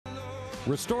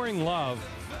Restoring Love.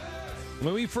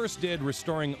 When we first did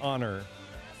Restoring Honor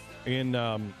in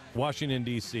Washington,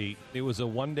 D.C., it was a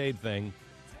one-day thing,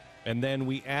 and then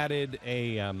we added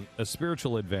a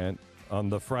spiritual event on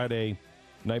the Friday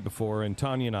night before, and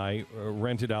Tanya and I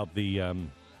rented out the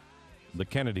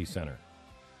Kennedy Center.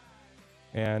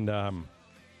 And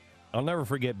I'll never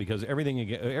forget, because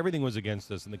everything was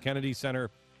against us. In the Kennedy Center,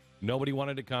 nobody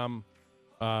wanted to come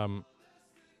and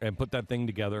put that thing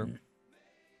together.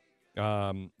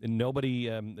 Nobody,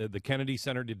 the Kennedy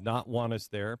Center did not want us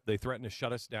there. They threatened to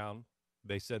shut us down.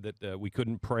 They said that we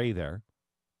couldn't pray there.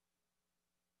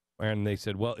 And they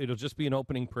said, well, it'll just be an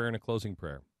opening prayer and a closing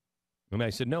prayer. And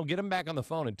I said, no, get them back on the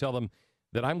phone and tell them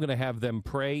that I'm going to have them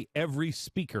pray. Every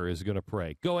speaker is going to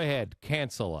pray. Go ahead,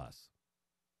 cancel us.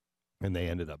 And they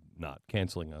ended up not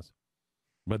canceling us.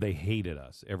 But they hated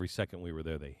us. Every second we were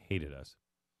there, they hated us.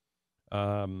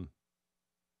 And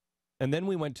then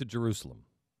we went to Jerusalem.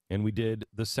 And we did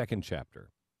the second chapter,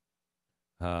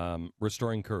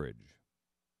 Restoring Courage.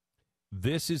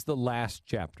 This is the last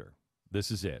chapter.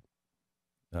 This is it.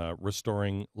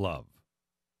 Restoring Love.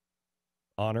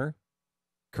 Honor,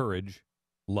 courage,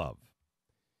 love.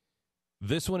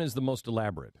 This one is the most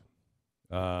elaborate.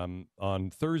 On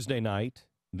Thursday night,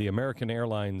 the American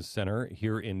Airlines Center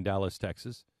here in Dallas,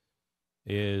 Texas,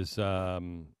 is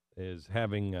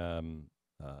having an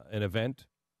event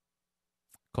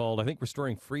called, I think,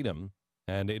 Restoring Freedom,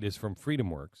 and it is from Freedom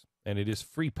Works, and it is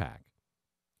free pack.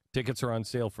 Tickets are on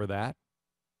sale for that.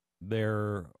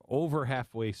 They're over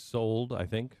halfway sold, I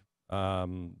think.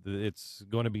 It's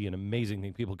going to be an amazing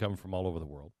thing. People come from all over the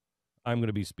world. I'm going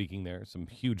to be speaking there. Some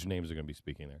huge names are going to be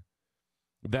speaking there.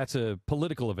 That's a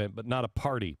political event, but not a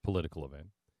party political event.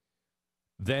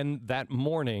 Then that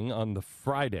morning on the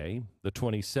Friday, the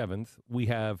 27th, we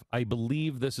have, I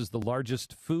believe this is the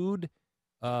largest food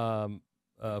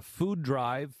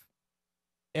drive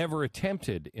ever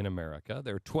attempted in America.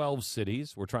 There are 12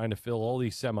 cities. We're trying to fill all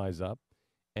these semis up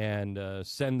and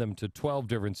send them to 12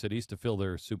 different cities to fill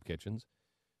their soup kitchens.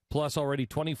 Plus, already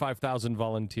 25,000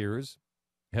 volunteers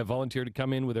have volunteered to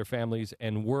come in with their families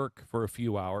and work for a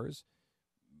few hours.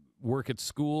 Work at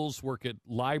schools, work at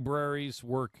libraries,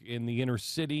 work in the inner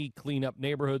city, clean up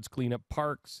neighborhoods, clean up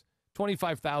parks.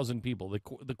 25,000 people.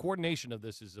 The coordination of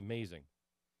this is amazing.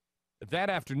 That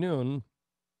afternoon,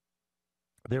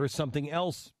 there is something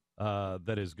else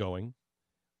that is going.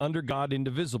 Under God,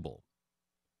 Indivisible.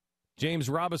 James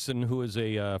Robison, who is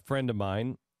a friend of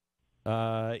mine,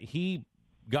 he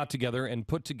got together and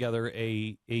put together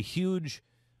a huge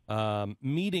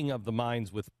meeting of the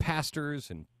minds with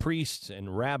pastors and priests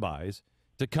and rabbis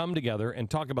to come together and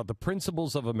talk about the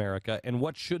principles of America and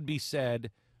what should be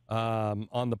said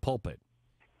on the pulpit.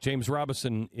 James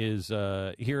Robison is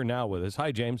here now with us.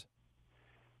 Hi, James.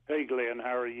 Hey, Glenn,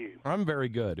 how are you? I'm very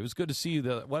good. It was good to see you.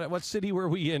 What city were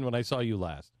we in when I saw you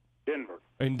last? Denver.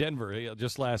 In Denver,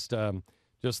 just last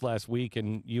week,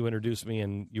 and you introduced me,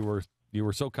 and you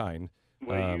were so kind.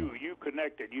 Well, you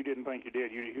connected. You didn't think you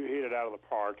did. You hit it out of the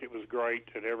park. It was great,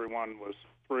 and everyone was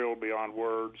thrilled beyond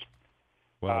words.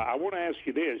 Well, I want to ask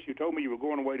you this. You told me you were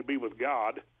going away to be with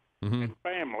God and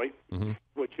family,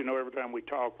 which, every time we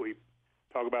talk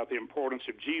about the importance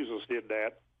of Jesus did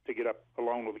that, to get up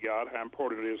alone with God, how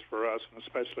important it is for us, and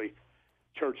especially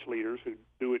church leaders who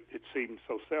do it, it seems,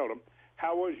 so seldom.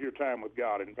 How was your time with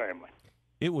God and family?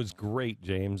 It was great,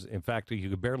 James. In fact,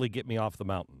 you could barely get me off the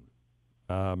mountain.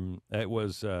 It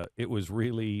was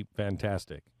really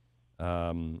fantastic.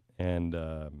 I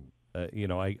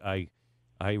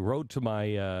wrote to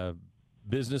my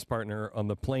business partner on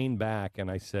the plane back, and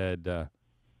I said,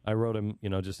 I wrote him,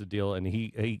 just a deal, and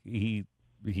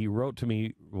he wrote to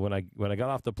me when I got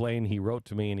off the plane. He wrote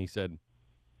to me and he said,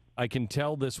 I can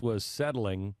tell this was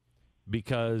settling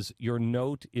because your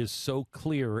note is so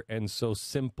clear and so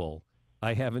simple.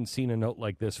 I haven't seen a note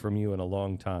like this from you in a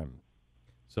long time.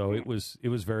 So it was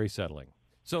very settling.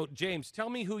 So, James, tell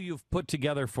me who you've put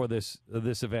together for this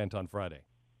event on Friday.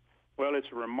 Well,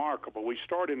 it's remarkable. We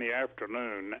start in the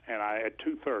afternoon at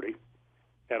 2:30,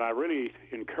 and I really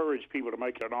encourage people to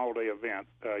make it an all-day event.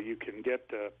 You can get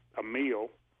a meal.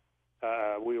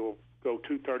 We'll go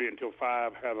 2:30 until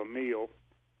 5, have a meal,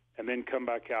 and then come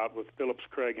back out with Phillips,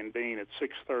 Craig, and Dean at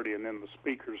 6:30, and then the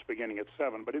speakers beginning at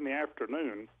 7. But in the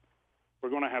afternoon, we're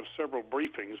going to have several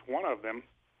briefings. One of them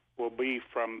will be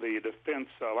from the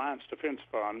Alliance Defense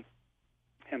Fund,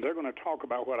 and they're going to talk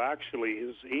about what actually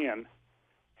is in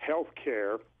health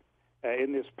care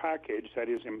in this package that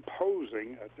is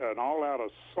imposing an all-out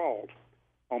assault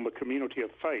on the community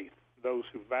of faith, those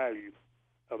who value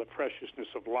the preciousness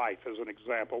of life, as an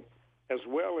example, as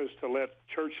well as to let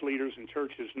church leaders and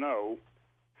churches know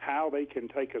how they can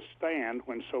take a stand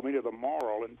when so many of the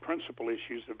moral and principle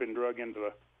issues have been dragged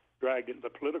into the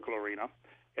political arena,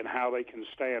 and how they can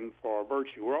stand for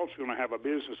virtue. We're also going to have a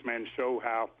businessman show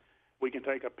how we can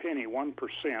take a penny, 1%,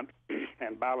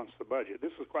 and balance the budget.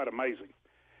 This is quite amazing.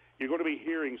 You're going to be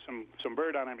hearing some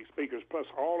very dynamic speakers, plus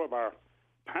all of our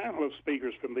panel of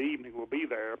speakers from the evening will be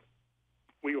there.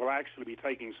 We will actually be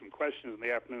taking some questions in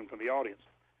the afternoon from the audience.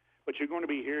 But you're going to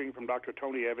be hearing from Dr.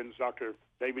 Tony Evans, Dr.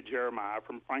 David Jeremiah,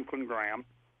 from Franklin Graham,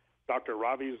 Dr.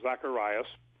 Ravi Zacharias,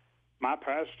 my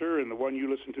pastor and the one you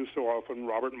listen to so often,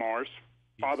 Robert Morris,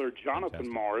 Father Jonathan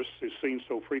Morris, who's seen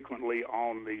so frequently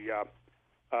on the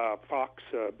Fox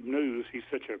News. He's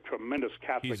such a tremendous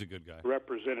Catholic He's a good guy.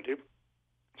 Representative.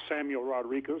 Samuel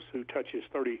Rodriguez, who touches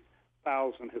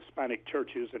 30,000 Hispanic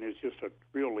churches and is just a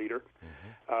real leader.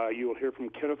 Mm-hmm. You'll hear from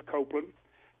Kenneth Copeland.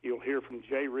 You'll hear from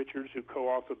Jay Richards, who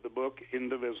co-authored the book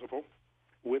Indivisible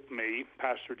with me,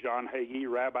 Pastor John Hagee,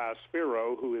 Rabbi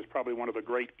Spiro, who is probably one of the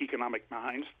great economic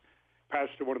minds,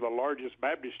 pastor one of the largest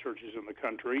Baptist churches in the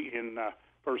country in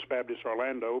First Baptist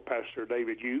Orlando, Pastor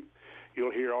David Ute.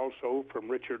 You'll hear also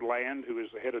from Richard Land, who is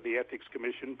the head of the Ethics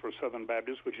Commission for Southern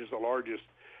Baptist, which is the largest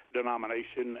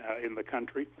denomination in the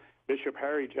country, Bishop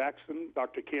Harry Jackson,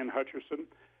 Dr. Ken Hutcherson,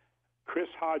 Chris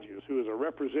Hodges, who is a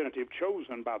representative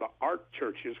chosen by the ARC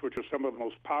churches, which are some of the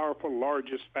most powerful,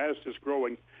 largest,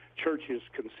 fastest-growing churches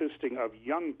consisting of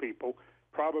young people,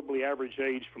 probably average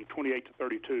age from 28 to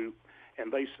 32,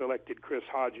 and they selected Chris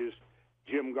Hodges.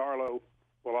 Jim Garlow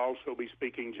will also be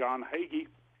speaking, John Hagee.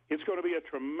 It's going to be a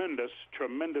tremendous,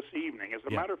 tremendous evening. As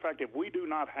a matter of fact, if we do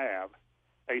not have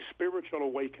a spiritual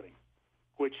awakening,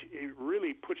 which it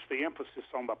really puts the emphasis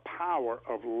on the power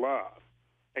of love.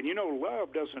 And, you know,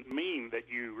 love doesn't mean that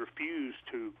you refuse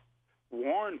to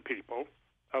warn people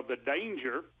of the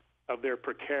danger of their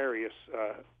precarious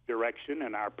direction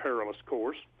and our perilous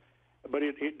course, but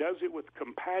it does it with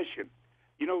compassion.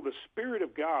 You know, the Spirit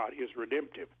of God is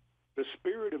redemptive. The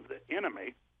spirit of the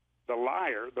enemy, the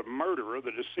liar, the murderer,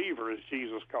 the deceiver, as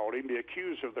Jesus called him, the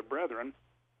accuser of the brethren,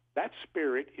 that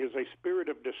spirit is a spirit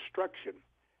of destruction.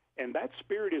 And that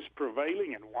spirit is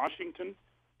prevailing in Washington.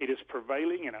 It is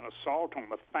prevailing in an assault on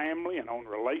the family and on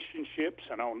relationships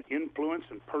and on influence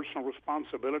and personal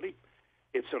responsibility.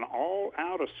 It's an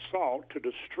all-out assault to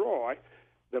destroy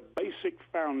the basic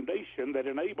foundation that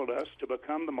enabled us to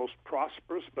become the most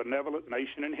prosperous, benevolent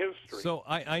nation in history. So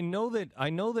I know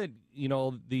that you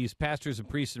know these pastors and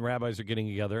priests and rabbis are getting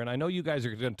together, and I know you guys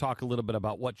are going to talk a little bit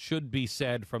about what should be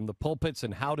said from the pulpits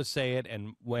and how to say it,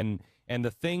 and when and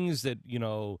the things that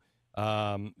you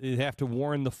have to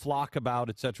warn the flock about,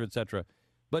 et cetera, et cetera.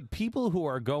 But people who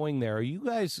are going there, are you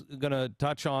guys going to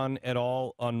touch on at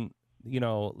all on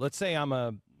let's say I'm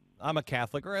a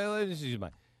Catholic, or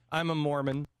I'm a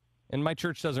Mormon, and my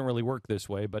church doesn't really work this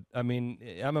way, but I mean,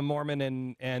 I'm a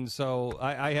Mormon, and so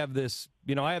I have this,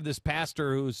 I have this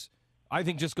pastor who's, I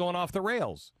think, just going off the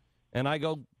rails, and I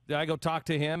go talk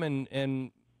to him,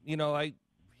 and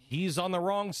he's on the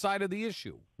wrong side of the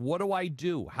issue. What do I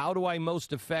do? How do I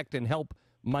most affect and help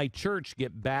my church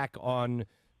get back on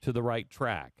to the right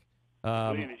track?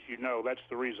 Glenn, as you know, that's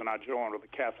the reason I joined with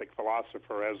a Catholic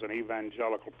philosopher as an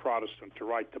evangelical Protestant to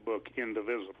write the book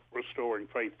Indivisible, Restoring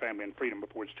Faith, Family, and Freedom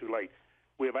Before It's Too Late.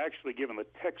 We have actually given the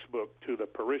textbook to the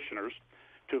parishioners,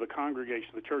 to the congregation,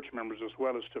 the church members, as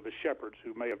well as to the shepherds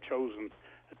who may have chosen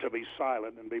to be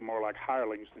silent and be more like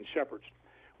hirelings than shepherds.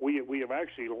 We have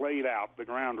actually laid out the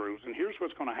ground rules, and here's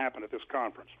what's going to happen at this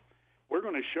conference. We're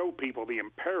going to show people the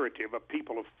imperative of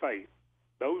people of faith,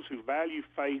 those who value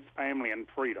faith, family, and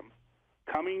freedom,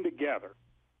 coming together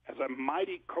as a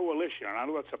mighty coalition, and I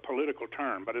know that's a political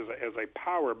term, but as a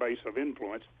power base of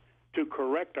influence to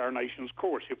correct our nation's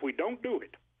course. If we don't do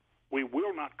it, we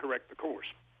will not correct the course.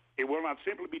 It will not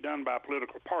simply be done by a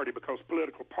political party, because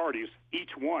political parties,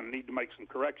 each one, need to make some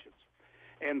corrections.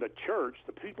 And the church,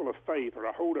 the people of faith, are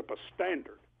to hold up a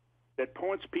standard that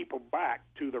points people back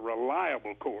to the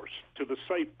reliable course, to the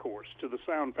safe course, to the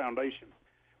sound foundation.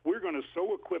 We're going to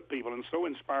so equip people and so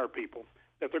inspire people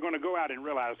that they're going to go out and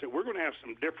realize that we're going to have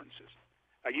some differences.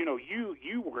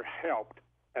 You were helped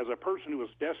as a person who was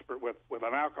desperate with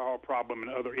an alcohol problem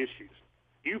and other issues.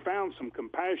 You found some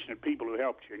compassionate people who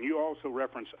helped you, and you also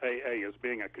referenced AA as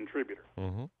being a contributor.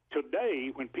 Mm-hmm. Today,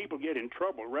 when people get in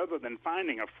trouble, rather than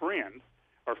finding a friend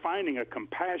or finding a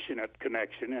compassionate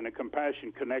connection and a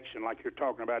compassion connection like you're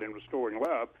talking about in Restoring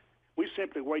Love, we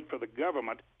simply wait for the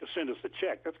government to send us a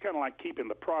check. That's kind of like keeping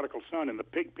the prodigal son in the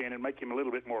pig pen and make him a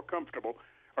little bit more comfortable,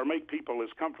 or make people as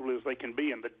comfortable as they can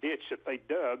be in the ditch that they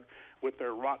dug with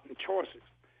their rotten choices.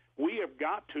 We have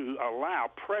got to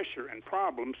allow pressure and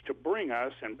problems to bring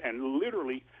us and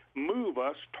literally move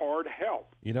us toward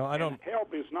help. You know, And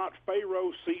help is not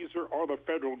Pharaoh, Caesar, or the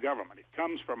federal government. It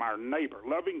comes from our neighbor,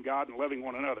 loving God and loving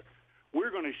one another.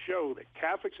 We're going to show that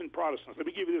Catholics and Protestants, let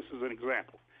me give you this as an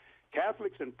example.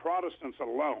 Catholics and Protestants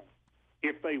alone,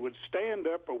 if they would stand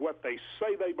up for what they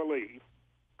say they believe,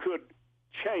 could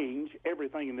change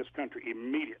everything in this country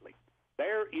immediately.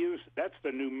 That's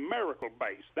the numerical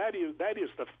base. That is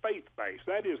the faith base.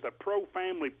 That is the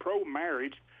pro-family,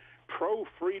 pro-marriage,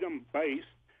 pro-freedom base,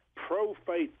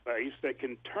 pro-faith base that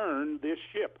can turn this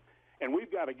ship. And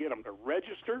we've got to get them to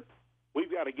register. We've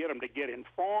got to get them to get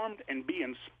informed and be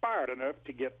inspired enough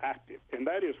to get active. And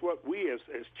that is what we as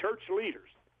church leaders,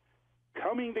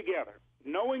 coming together,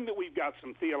 knowing that we've got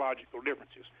some theological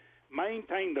differences,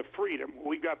 maintain the freedom.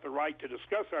 We've got the right to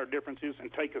discuss our differences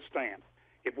and take a stand.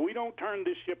 If we don't turn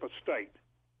this ship of state,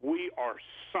 we are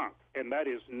sunk, and that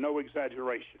is no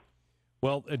exaggeration.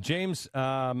 Well, James,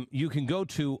 you can go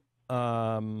to,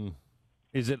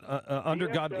 is it Under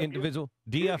DFW, God Indivisible?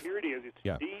 Here it is. It's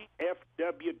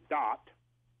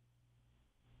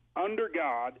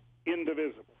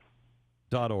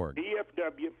DFW.undergodindivisible.org.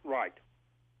 DFW, right.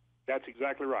 That's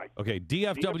exactly right. Okay,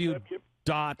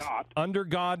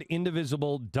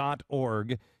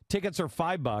 DFW.undergodindivisible.org. Tickets are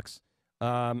 $5.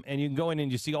 And you can go in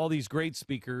and you see all these great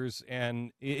speakers,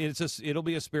 and it'll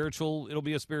be a spiritual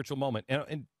moment.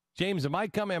 And James, am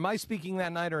I speaking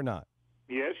that night or not?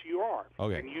 Yes, you are.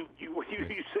 Okay. And you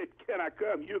said, "Can I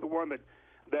come?" You're the one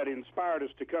that inspired us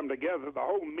to come together. The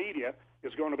whole media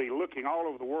is going to be looking all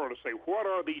over the world to say, what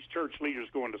are these church leaders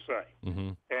going to say? Mm-hmm.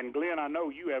 And Glenn, I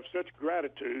know you have such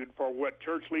gratitude for what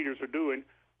church leaders are doing,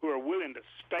 who are willing to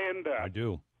stand up. I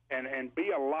do. And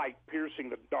be a light piercing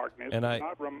the darkness, and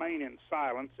not remain in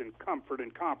silence and comfort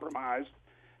and compromise.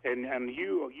 And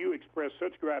you express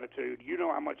such gratitude. You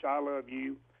know how much I love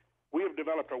you. We have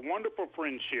developed a wonderful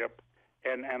friendship,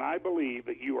 and I believe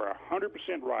that you are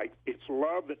 100% right. It's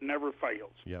love that never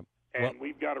fails. Yep. And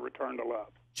we've got to return to love.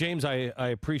 James, I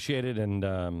appreciate it, and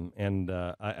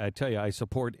I tell you, I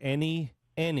support any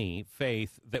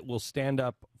faith that will stand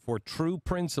up for true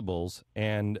principles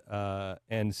and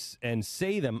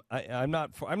say them. I'm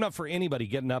not for anybody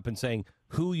getting up and saying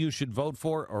who you should vote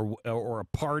for or a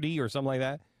party or something like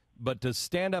that, but to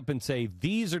stand up and say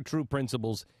these are true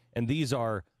principles and these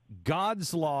are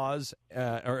God's laws,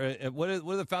 or what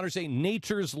do the founders say?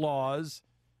 Nature's laws,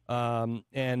 and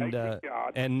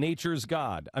nature's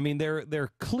God. I mean,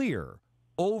 they're clear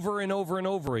over and over and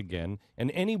over again,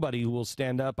 and anybody who will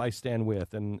stand up, I stand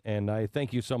with, and I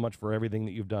thank you so much for everything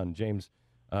that you've done, James,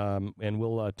 and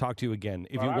we'll talk to you again.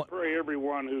 I pray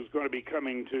everyone who's going to be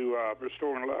coming to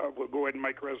Restoring Love will go ahead and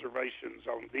make reservations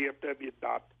on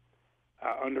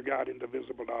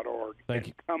DFW.undergodindivisible.org. Thank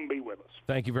you. Come be with us.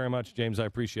 Thank you very much, James. I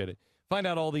appreciate it. Find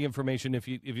out all the information. If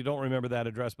you don't remember that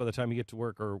address by the time you get to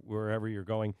work or wherever you're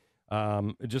going,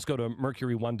 just go to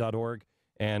mercury1.org.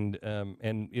 And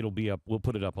it'll be up. We'll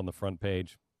put it up on the front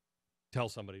page. Tell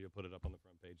somebody to put it up on the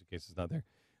front page in case it's not there.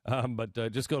 But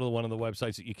just go to one of the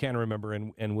websites that you can remember,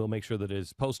 and we'll make sure that it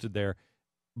is posted there.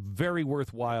 Very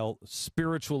worthwhile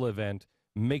spiritual event.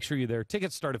 Make sure you're there.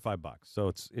 Tickets start at $5, so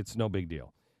it's no big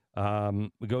deal.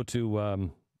 Go to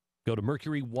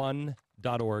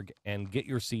mercury1.org and get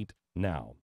your seat now.